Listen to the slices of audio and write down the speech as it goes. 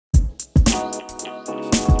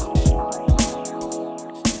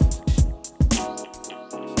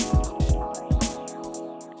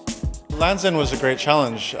Land's End was a great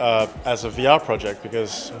challenge as a VR project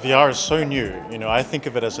because VR is so new. You know, I think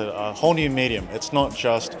of it as a whole new medium. It's not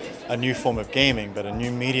just a new form of gaming, but a new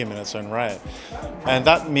medium in its own right. And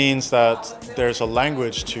that means that there's a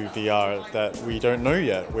language to VR that we don't know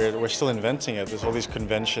yet. We're still inventing it. There's all these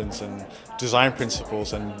conventions and design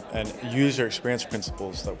principles and user experience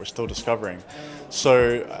principles that we're still discovering.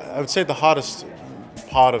 So I would say the hardest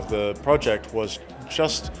part of the project was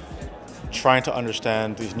just trying to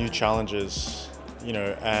understand these new challenges, you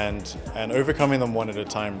know, and overcoming them one at a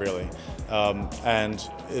time, really. And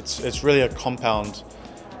it's really a compound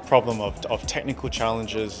problem of technical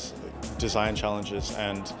challenges, design challenges,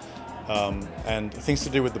 and things to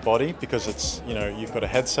do with the body, because it's, you know, you've got a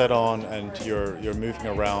headset on and you're moving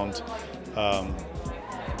around.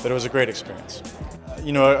 But it was a great experience.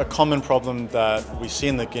 You know, a common problem that we see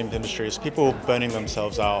in the games industry is people burning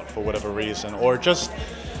themselves out for whatever reason, or just,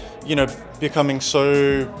 you know, becoming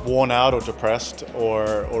so worn out or depressed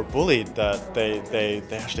or bullied that they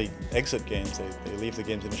actually exit games. They leave the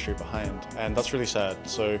games industry behind, and that's really sad.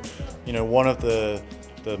 So, you know, one of the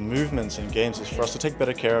movements in games is for us to take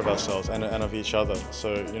better care of ourselves and of each other.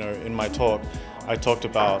 So, you know, in my talk, I talked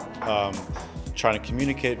about trying to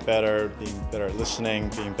communicate better, being better at listening,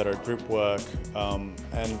 being better at group work,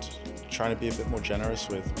 and trying to be a bit more generous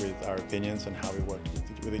with our opinions and how we work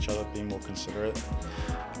with each other, being more considerate.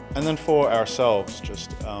 And then for ourselves,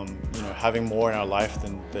 just you know, having more in our life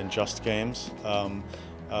than just games,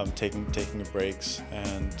 taking breaks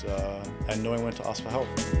and knowing when to ask for help.